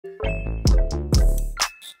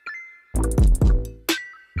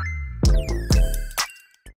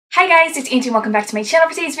guys, it's Angie and welcome back to my channel.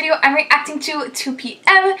 For today's video, I'm reacting to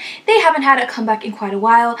 2PM. They haven't had a comeback in quite a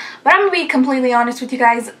while, but I'm gonna be completely honest with you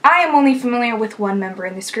guys. I am only familiar with one member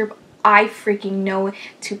in this group. I freaking know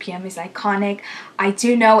 2PM is iconic. I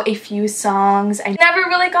do know a few songs. I never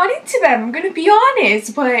really got into them, I'm gonna be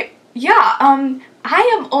honest, but yeah, I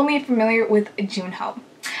am only familiar with Junho.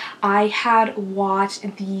 I had watched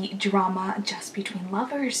the drama Just Between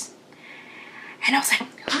Lovers, and I was like,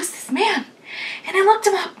 who's this man? And I looked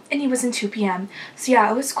him up and he was in 2PM. So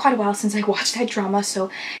yeah, it was quite a while since I watched that drama, so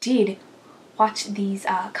I did watch these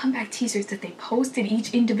comeback teasers that they posted.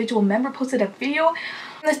 Each individual member posted a video.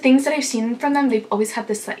 The things that I've seen from them, they've always had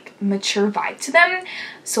this like mature vibe to them.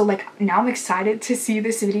 So like now I'm excited to see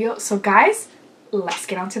this video. So guys, let's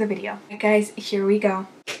get on to the video. Alright guys, here we go.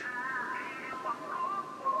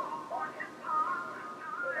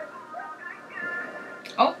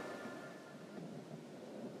 Oh.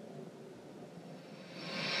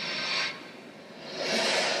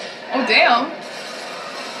 Oh damn.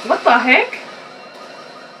 What the heck?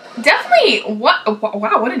 Definitely, what,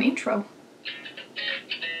 wow, what an intro.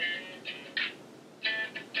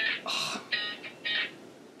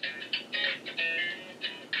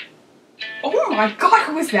 Oh my god,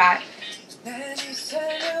 who is that?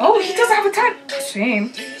 Oh, he doesn't have a type.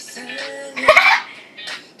 Shame.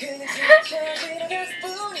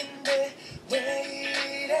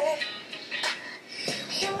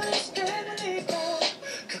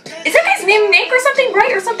 Is that guy's name Nick or something,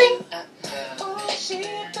 right? Or something?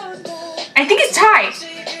 I think it's Ty.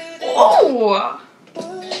 Oh!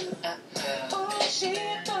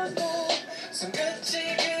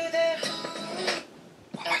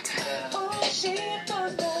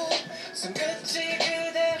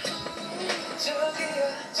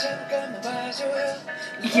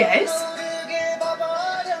 Yes.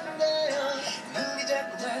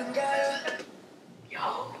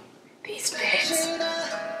 Yo, these fits.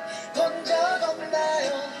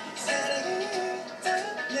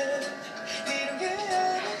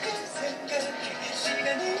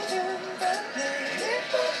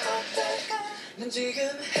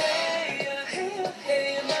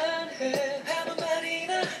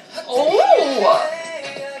 Oh!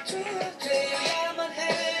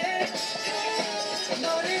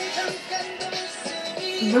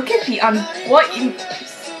 Look at the what you.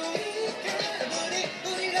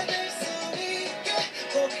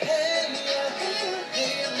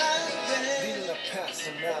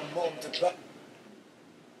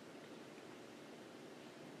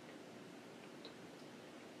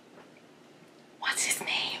 What's his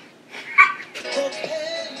name?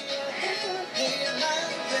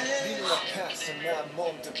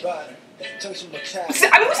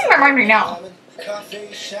 I'm losing my mind right now.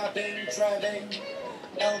 Coffee, shopping, driving,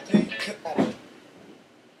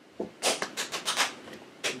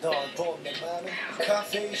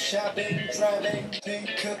 coffee, shopping, driving,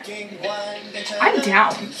 cooking, wine. I'm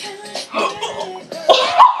down.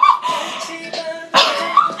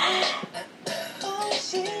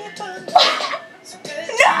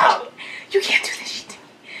 No! You can't do this shit to me.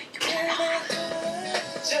 You cannot.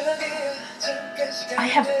 I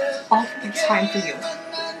have all the time for you.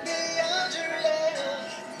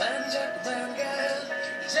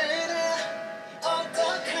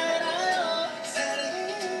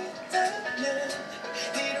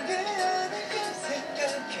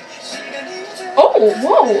 Oh,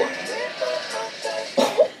 whoa.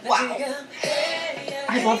 Oh, wow.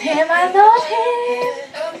 I love him, I love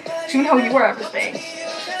him. Junho, you were everything.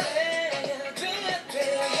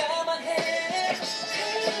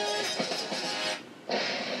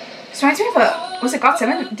 This reminds me of a, was it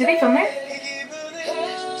GOT7? Did they film there?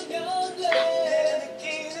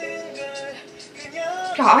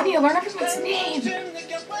 God, I need to learn everyone's name.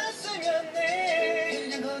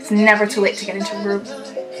 It's never too late to get into a group.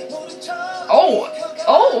 Oh,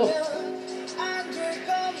 oh!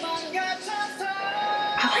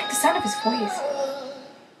 I like the sound of his voice.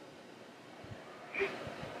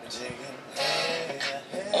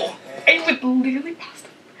 Oh, I would literally pass the.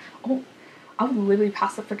 Oh, I would literally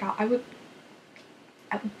pass the frick out. I wouldn't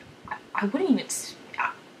even.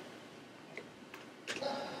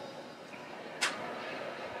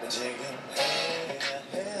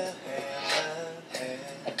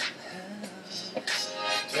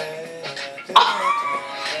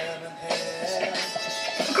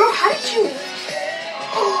 Girl, how did you?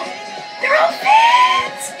 Oh, their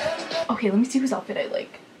outfits! Okay, let me see whose outfit I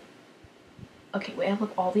like. Okay, wait, I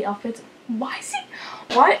love all the outfits. Why is it?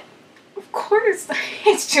 What? Of course,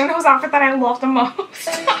 it's Junho's outfit that I love the most.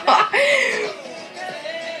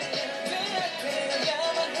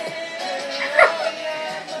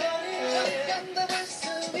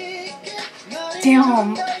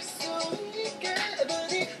 Damn.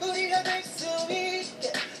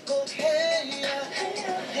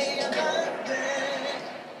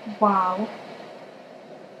 Wow.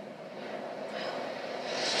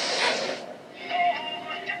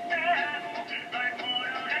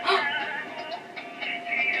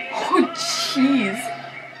 Oh, jeez.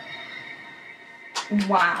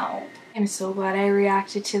 Wow. I'm so glad I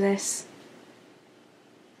reacted to this.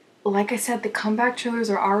 Like I said, the comeback trailers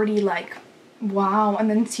are already like, wow. And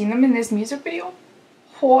then seeing them in this music video,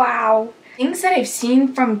 wow. Things that I've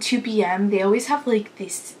seen from 2PM, they always have like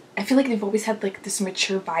this, I feel like they've always had like this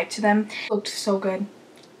mature vibe to them. Looked so good.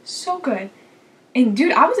 So good. And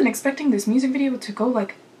dude, I wasn't expecting this music video to go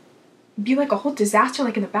like, be like a whole disaster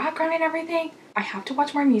like in the background and everything. I have to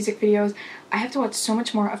watch more music videos. I have to watch so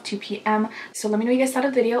much more of 2PM. So let me know what you guys thought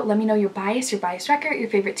of the video. Let me know your bias record, your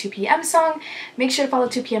favorite 2PM song. Make sure to follow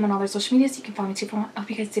 2PM on all their social media so you can follow me too. I hope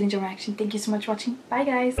you guys did enjoy my reaction. Thank you so much for watching. Bye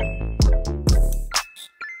guys.